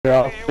Here,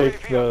 I'll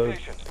take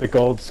the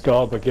gold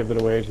skull, but give it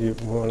away to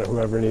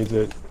whoever needs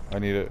it. I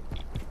need it.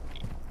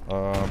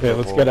 Okay,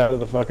 let's get out of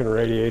the fucking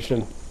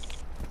radiation.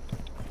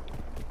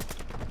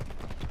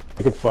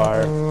 You can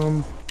fire.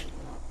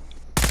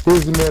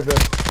 Who's the med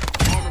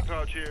vest? Armor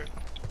pouch here.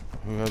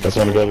 Just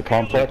want to go to the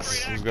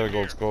complex. Who's got a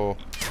gold skull?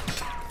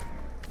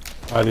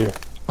 I do.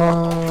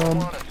 I'm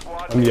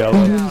Who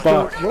yellow. needs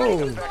Fuck. to-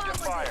 Whoa.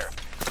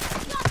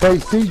 Hey,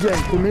 CJ,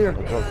 come here.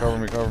 Oh, cover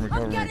me, cover me,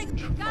 cover me.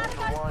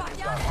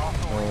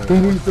 Who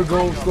needs the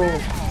gold skull?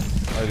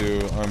 I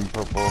do. I'm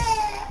purple.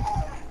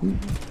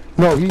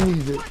 No, he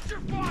needs it.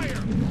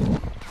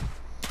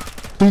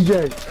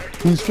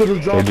 CJ, he's for the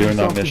job. doing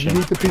that You mission.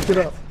 need to pick it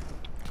up.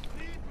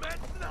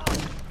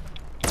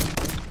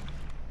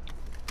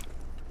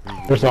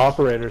 There's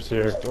operators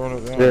here. Throwing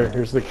it down.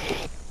 Here's the.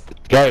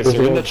 Guys, There's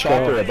they're in the gold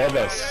chopper skull. above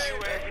us.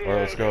 Alright,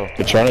 let's go.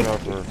 They're trying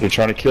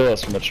Chopper. to kill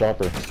us from the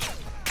chopper.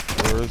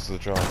 Where is the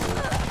chopper?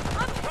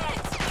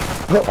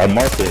 I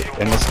marked it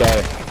in the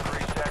sky.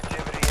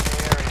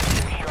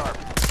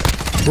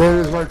 There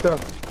it is right there.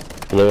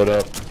 Blow it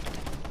up.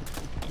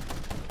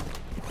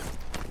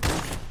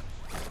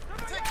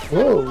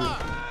 Whoa.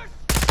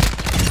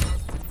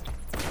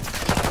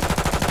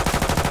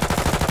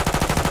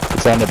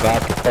 It's on the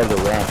back part of the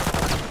ramp.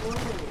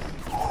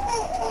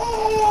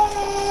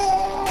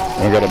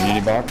 I got a mini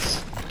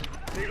box.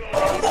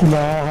 No,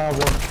 I have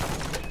one.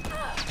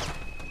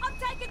 I'm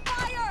taking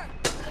fire!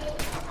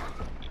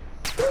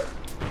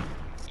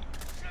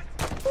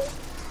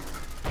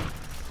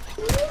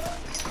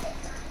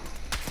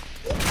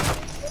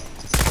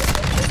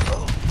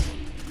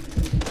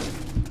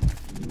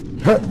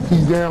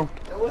 He's down.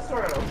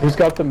 Who's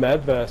got the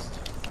med vest?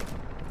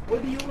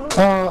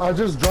 I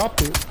just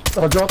dropped it.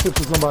 I dropped it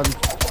for somebody.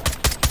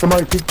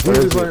 Somebody picked Where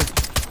it is right it?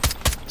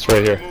 It's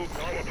right here.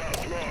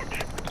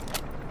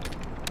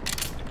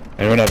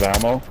 Anyone have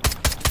ammo?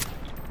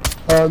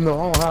 No, I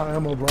don't have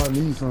ammo, bro. I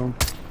need some.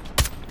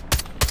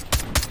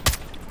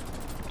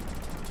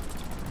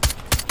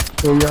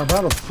 Oh yeah, I'm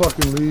about to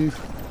fucking leave.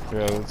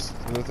 Yeah,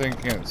 the thing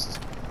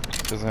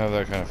doesn't have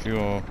that kind of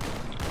fuel.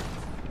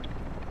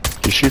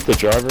 Did you shoot the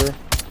driver?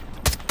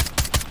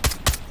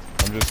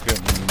 I'm just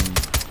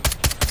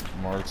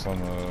getting marks on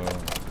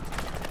the.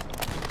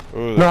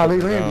 Oh, Nah, they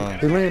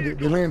landed. They landed.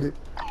 They landed.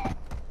 I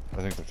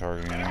think they're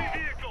targeting me.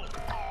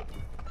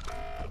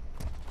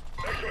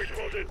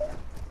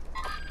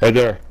 Right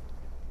there.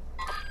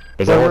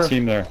 There's a whole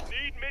team there.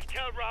 Need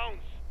mid-cal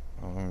rounds.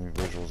 Oh, how many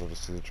visuals I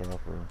just see the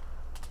chopper?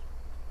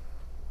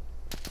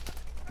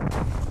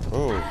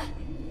 Oh,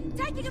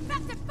 Taking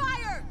effective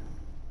fire!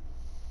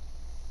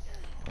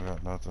 I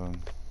got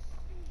nothing.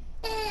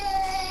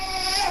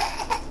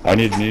 I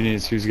need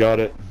minis. Who's got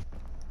it?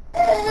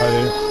 I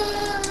do.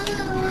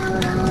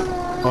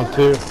 On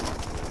two.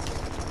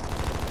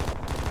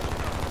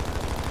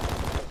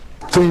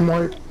 Team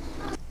white.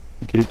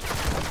 Keep.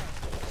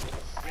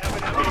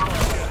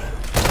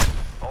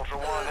 Ultra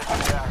One, this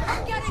is Jack.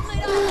 I'm getting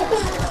lit up!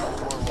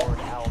 Warlord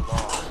Al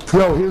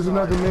Long. Yo, here's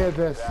another med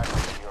vest. Back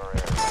in your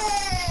area.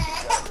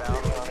 He's got a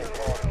bounty on his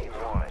head if you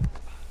want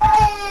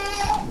it.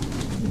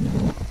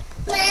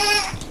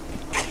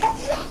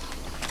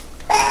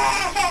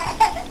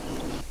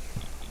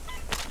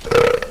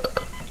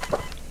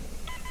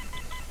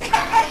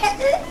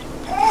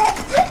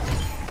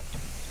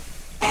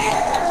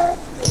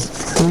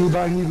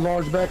 Anybody need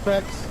large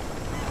backpacks?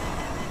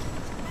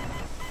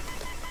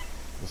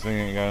 This thing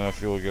ain't got enough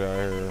fuel to get out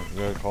of here.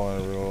 We gotta call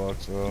in a real luck,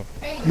 so.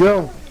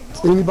 Yo,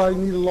 anybody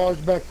need a large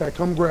backpack?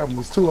 Come grab them.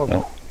 There's two of them.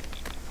 No.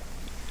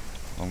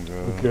 I'm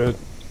good. Good.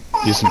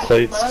 Use some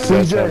plates. You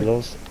guys CJ. have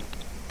those?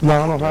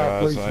 No, I don't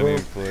have Yeah,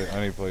 plates, so bro.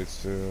 I need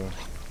plates too.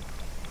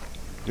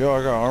 Yo,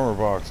 I got armor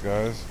box,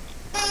 guys.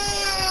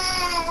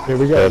 Here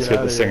we Yeah, go. let's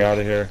get this thing out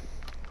of here.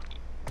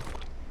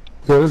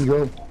 Yeah, let's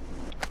go.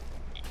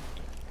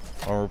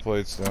 Armor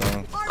plates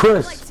down.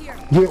 Chris,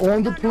 get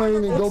on the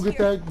plane and go get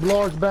that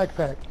large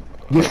backpack.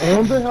 Get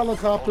on the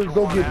helicopter, Ultra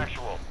go One get it.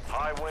 actual.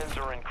 High winds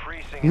are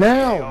increasing. in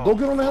Now, GAO. go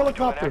get on the Going to an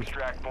helicopter.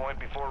 extract point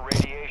before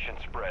radiation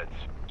spreads.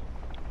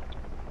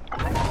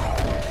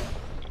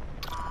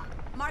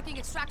 Marking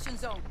extraction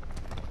zone.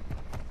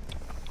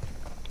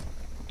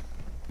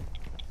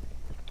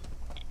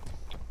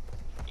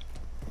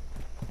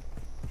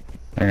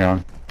 Hang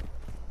on.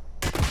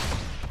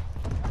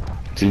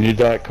 Do you need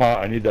that?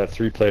 I need that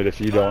 3 plate if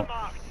you don't.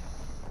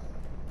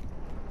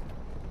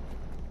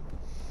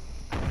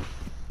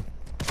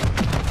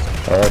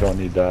 Oh, I don't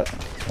need that.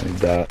 I need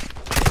that.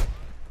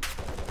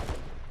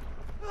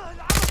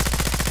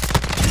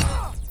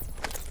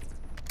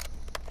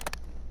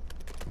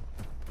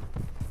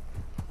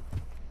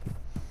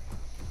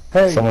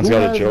 Hey, Someone's who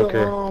got a has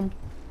joker.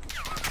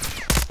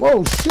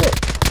 Whoa,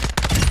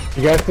 shit.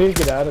 You guys need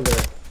to get out of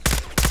there.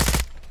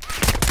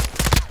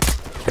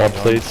 Grab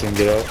plates and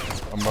get out.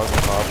 I'm about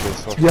to pop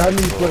this fucking. Yeah, I need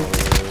control plates.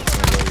 over there, so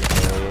I can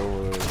get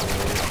over there.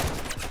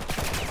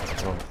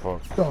 Oh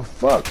fuck. The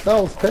fuck?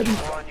 That was petty.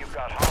 One, you've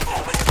got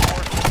hostile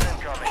reinforcements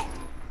incoming.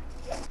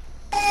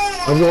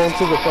 I'm going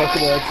to the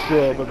fucking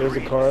expo, but there's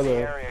a car The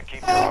there. area, keep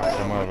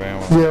I'm out of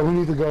ammo. Yeah, we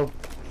need to go.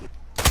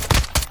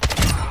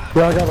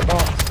 Yeah, I got a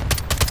box.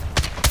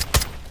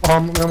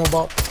 Ammo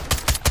box.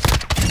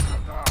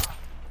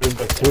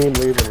 There's a team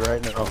leaving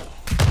right now.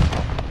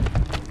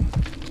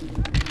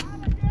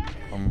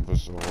 I'm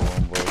just a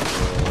hole, but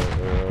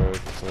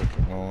it's like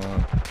a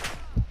moment.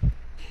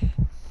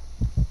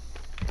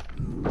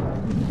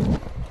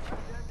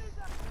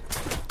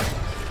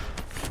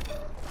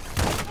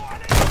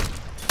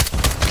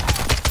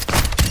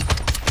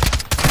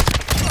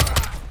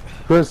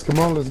 Chris, come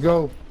on, let's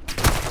go.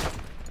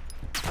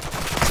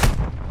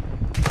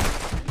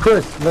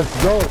 Chris,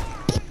 let's go.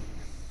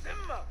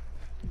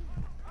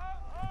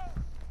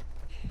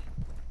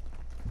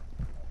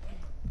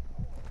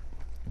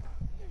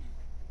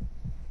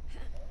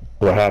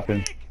 What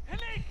happened?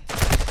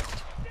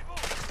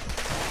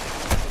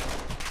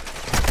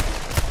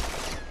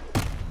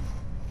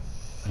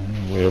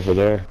 Way over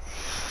there.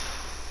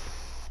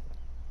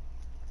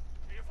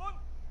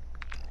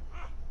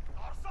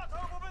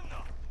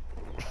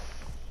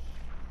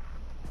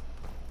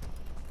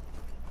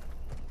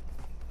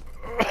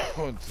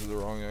 Went to the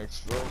wrong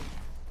exfil.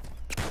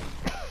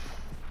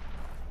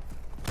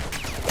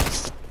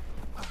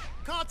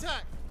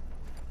 Contact!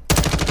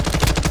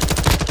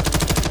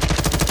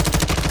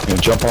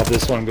 Gonna jump off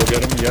this one and go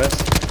get him, yes?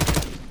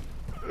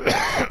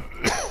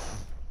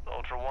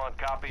 Ultra One,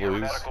 copy your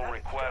Please. medical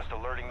request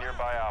alerting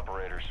nearby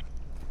operators.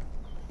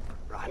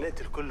 راح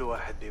نقتل كل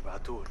واحد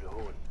بيبعتوه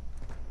لهون.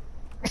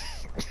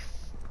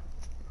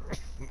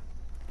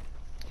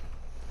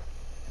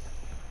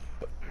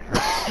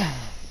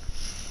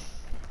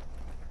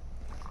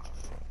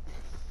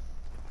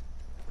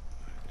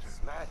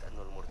 سمعت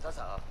انه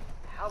المرتزقة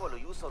حاولوا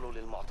يوصلوا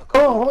للمعتقل.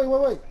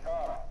 Oh, wait.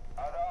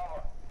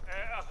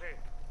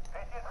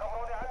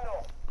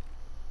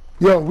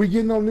 Yo, we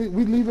leaving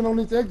on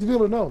this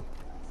exfil or no?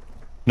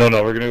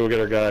 No, we're gonna go get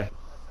our guy.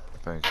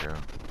 Thank you.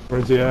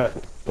 Where's he at?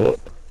 Well,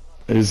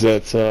 is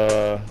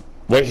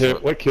that,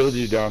 what killed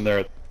you down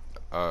there?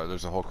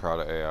 There's a whole crowd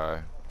of AI.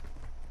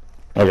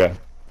 Okay.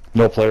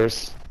 No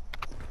players?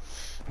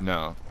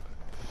 No.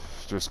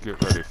 Just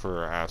get ready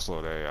for a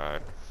assload AI.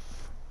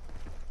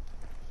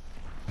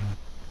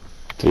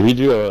 Did we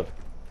do a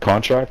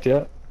contract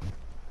yet?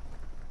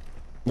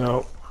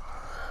 No.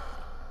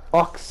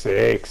 Fuck's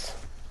sakes.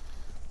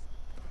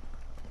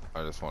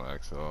 I just want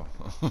XO.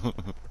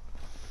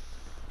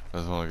 I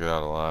just want to get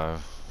out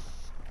alive.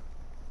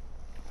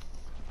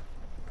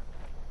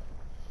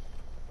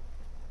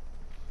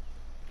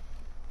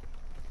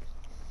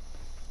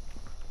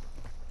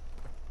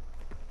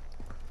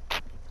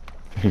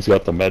 Who's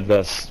got the med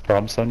vest?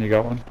 Problem, son? You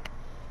got one?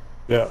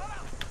 Yeah.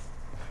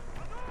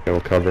 Okay,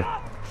 we'll cover.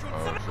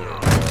 Oh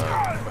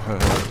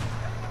shit.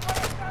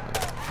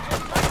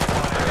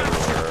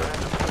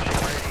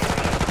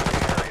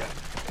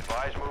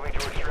 Advise moving to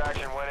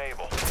extraction when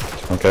able.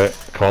 Okay,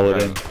 call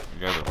it in. You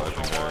guys are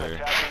legendary.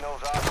 Attacking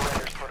those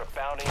operators put a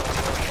bounty on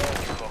your head.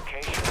 Your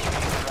location is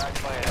being tracked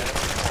by an enemy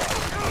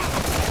squad.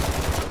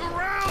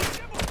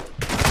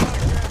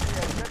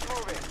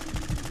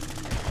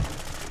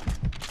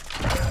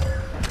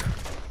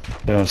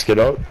 You know, let's get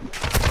out.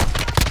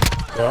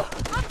 Yeah.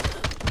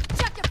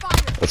 Check your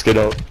fire. Let's get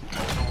out.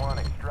 Ultra One,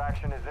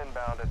 extraction is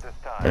inbound at this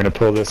We're time. gonna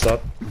pull this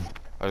up.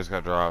 I just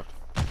got dropped.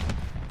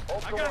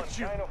 Ultra One,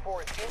 Dino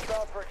 4 is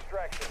inbound for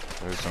extraction.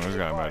 There's somebody's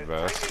got a med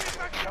vest.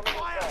 Coming in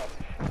fast.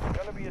 It's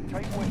gonna be a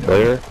tight window.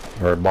 Player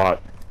or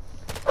bot?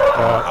 I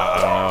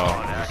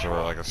don't know. Just sort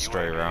of like a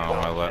stray round.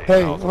 My left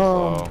Hey, mouth is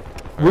low.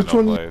 There's which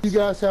no one place. you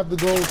guys have the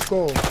gold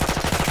skull?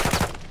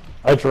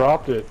 I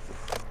dropped it.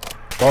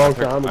 Long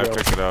time I ago.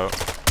 picked it up.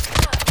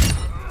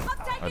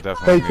 I Hey,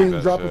 definitely can need you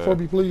that drop shit. it for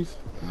me, please?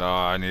 No,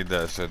 I need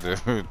that shit, dude.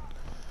 Ultra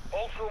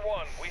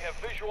One, we have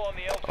visual on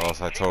the LT. Or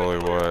else I totally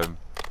would.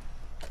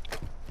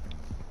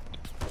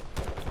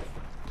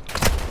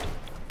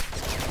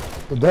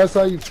 If that's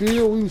how you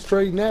feel, we was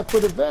trading that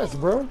for the vest,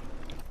 bro.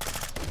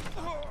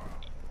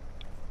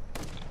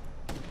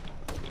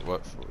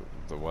 What?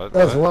 The what?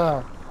 That's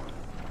wild.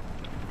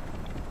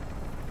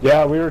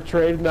 Yeah, we were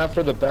trading that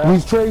for the We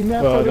was best. trading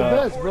that for But, the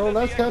vest, bro.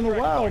 That's kind of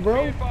wild,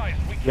 bro.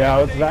 Yeah,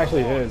 it was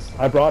actually his.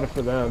 I brought it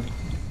for them.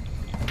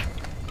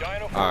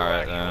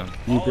 Alright then.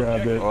 You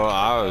grabbed it. Well,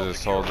 I was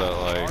just told that,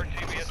 like,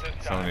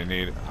 somebody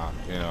needed,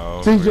 you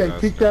know. CJ,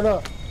 pick that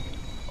up.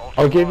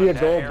 I'll give you a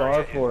gold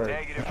bar for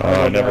it.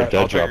 I never I'll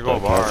dead take a dropped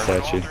gold that bar. past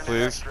statue.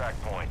 Please.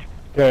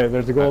 Okay,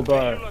 there's a gold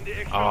bar.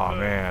 Oh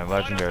man,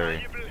 legendary.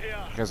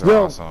 You guys are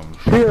Yo, awesome.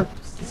 here,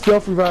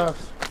 self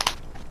revives.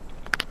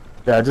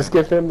 Yeah, just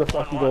give him the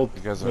fucking gold.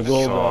 You guys the are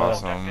gold so bar.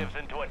 awesome.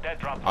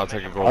 I'll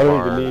take a gold I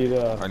don't bar. even need.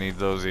 I need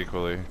those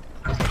equally. You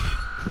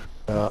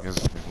Yeah. guys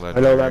are I know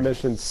legendary. that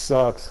mission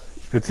sucks.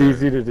 It's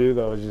easy to do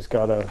though. You just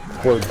gotta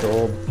hoard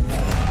gold.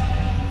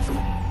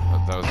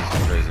 That was just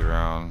a crazy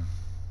round.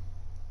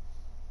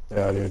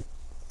 Yeah, dude.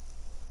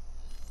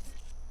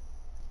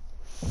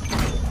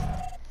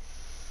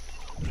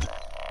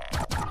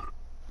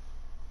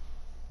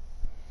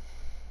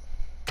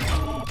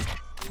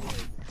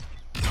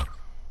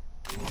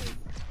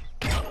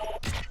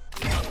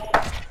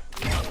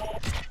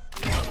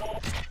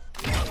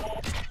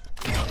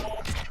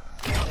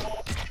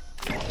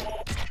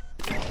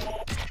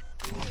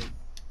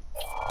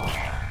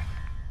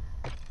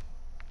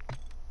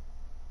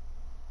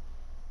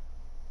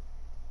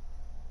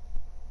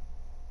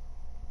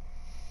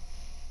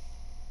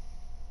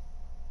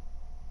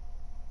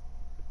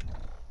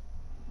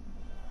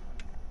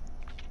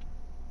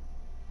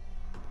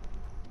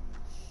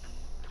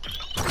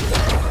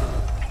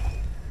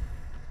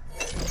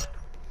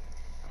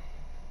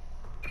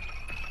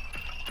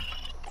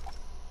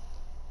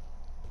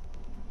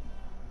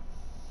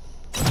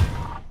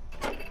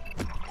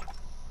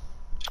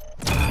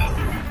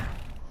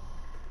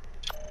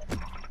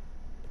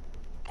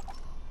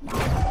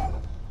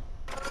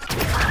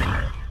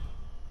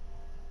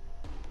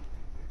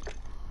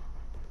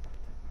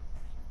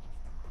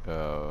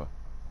 Uh,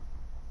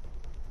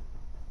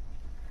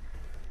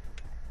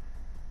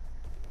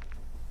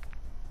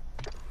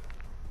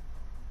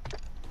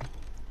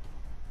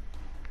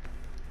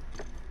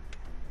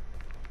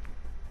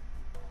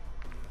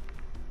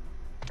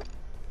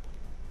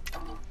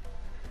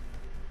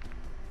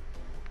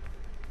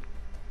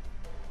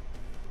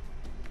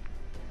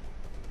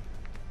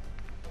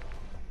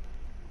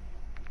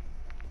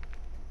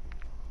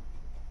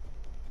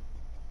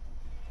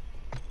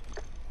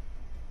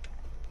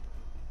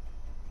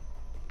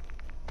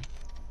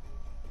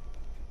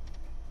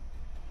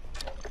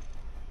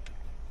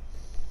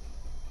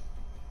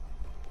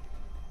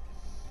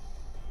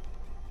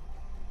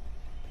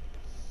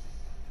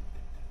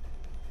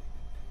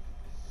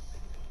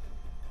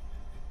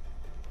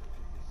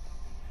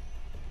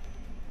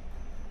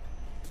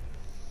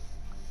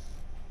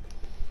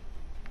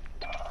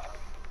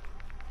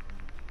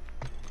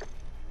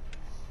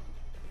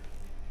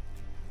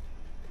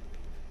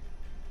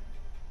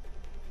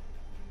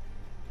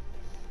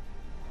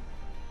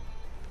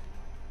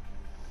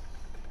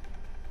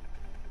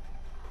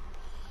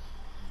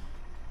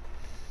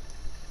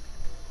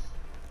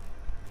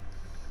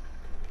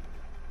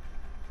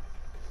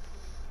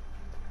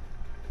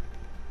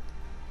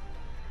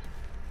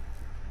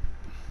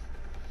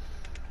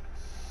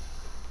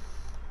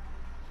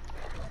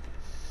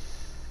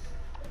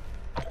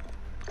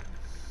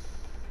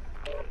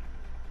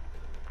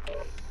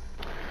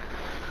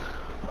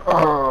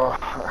 Oh,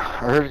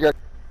 I heard you got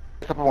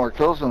a couple more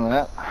kills than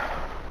that.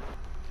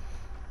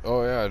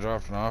 oh yeah, I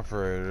dropped an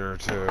operator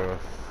too.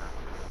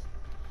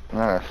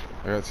 Nice.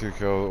 I got 2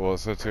 kills. Well, it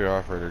said 2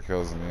 operator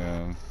kills in the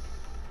end.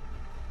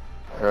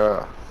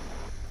 Yeah.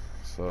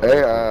 So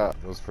Hey, that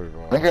was pretty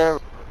I think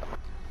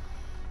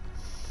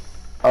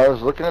I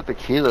was looking at the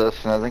key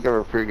list, and I think I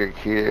have a pretty good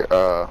key.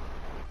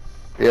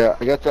 Yeah,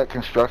 I got that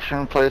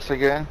construction place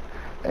again,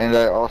 and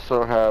I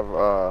also have,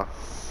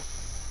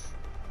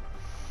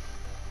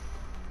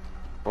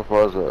 what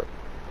was it?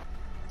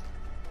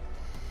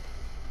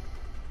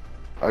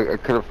 I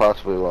could have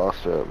possibly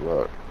lost it,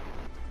 but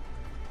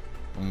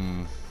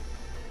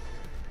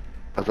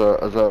I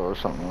thought it was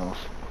something else.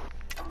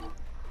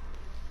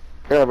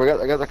 Yeah,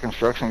 but I got the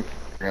construction.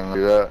 Gonna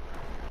do that.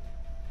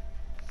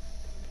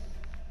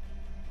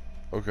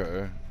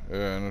 Okay.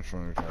 Yeah, I know which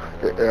one you're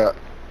talking about.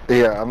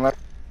 Yeah. I'm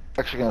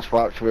actually gonna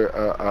swap to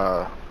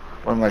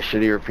one of my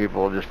shittier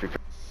people just because.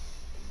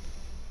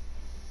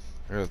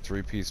 I got a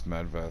 3-piece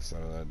med vest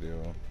out of that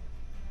deal.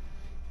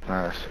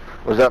 Nice.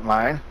 Was that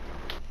mine?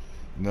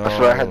 No. That's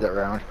why I had that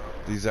round.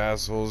 These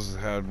assholes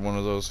had one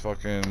of those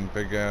fucking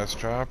big ass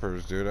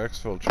choppers, dude,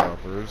 exfil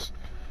choppers,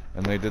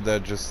 and they did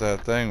that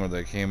thing where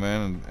they came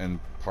in and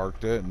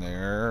parked it in the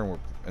air,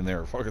 and they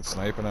were fucking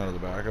sniping out of the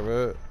back of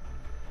it.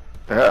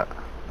 Yeah.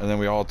 And then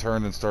we all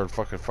turned and started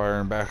fucking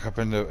firing back up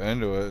into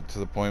it to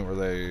the point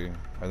where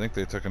I think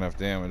they took enough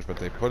damage, but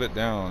they put it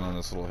down on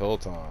this little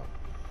hilltop,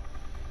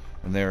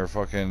 and they were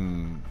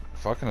fucking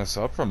us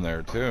up from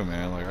there too,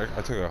 man. Like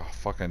I took a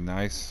fucking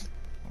nice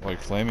like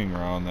flaming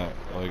round that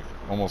like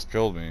almost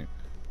killed me.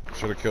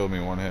 Should have killed me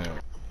 1 hit.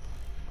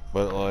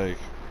 But like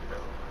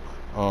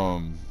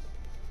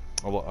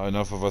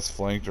enough of us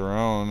flanked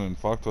around and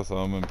fucked with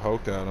them and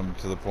poked at them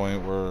to the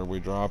point where we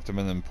dropped them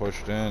and then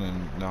pushed in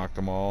and knocked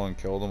them all and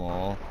killed them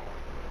all.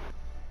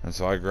 And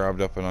so I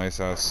grabbed up a nice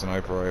ass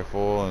sniper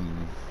rifle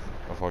and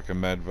a fucking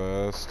med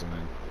vest,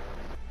 and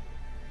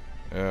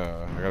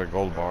yeah, I got a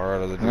gold bar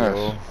out of the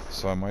deal. Nice.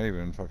 So I might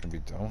even fucking be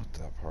done with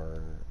that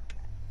part.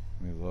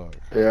 Let me look.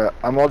 Yeah,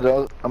 I'm all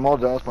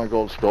done with my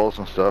gold skulls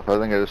and stuff. I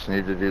think I just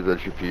need to do the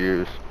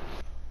GPUs.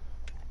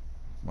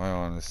 My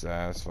honest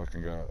ass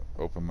fucking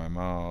opened my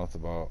mouth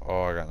about,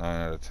 oh, I got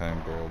 9 out of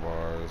 10 gold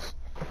bars.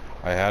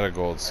 I had a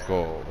gold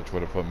skull, which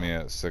would have put me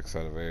at 6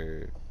 out of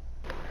 8.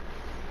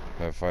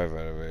 I have 5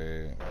 out of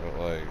 8, but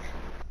like,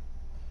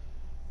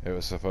 it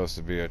was supposed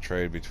to be a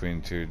trade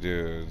between 2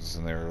 dudes,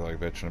 and they were like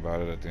bitching about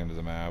it at the end of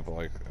the map,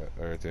 like,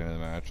 or at the end of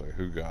the match, like,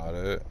 who got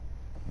it?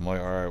 I'm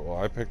like, alright, well,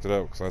 I picked it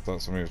up because I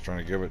thought somebody was trying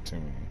to give it to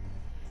me.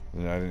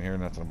 And I didn't hear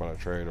nothing about a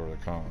trade over the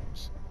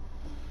comms.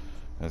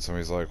 And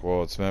somebody's like,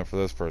 well, it's meant for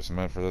this person,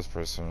 meant for this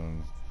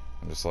person.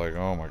 I'm just like,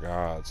 oh my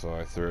god. So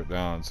I threw it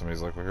down.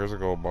 Somebody's like, well, here's a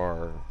gold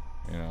bar,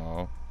 you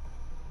know.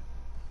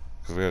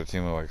 Because we had a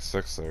team of like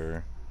 6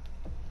 there.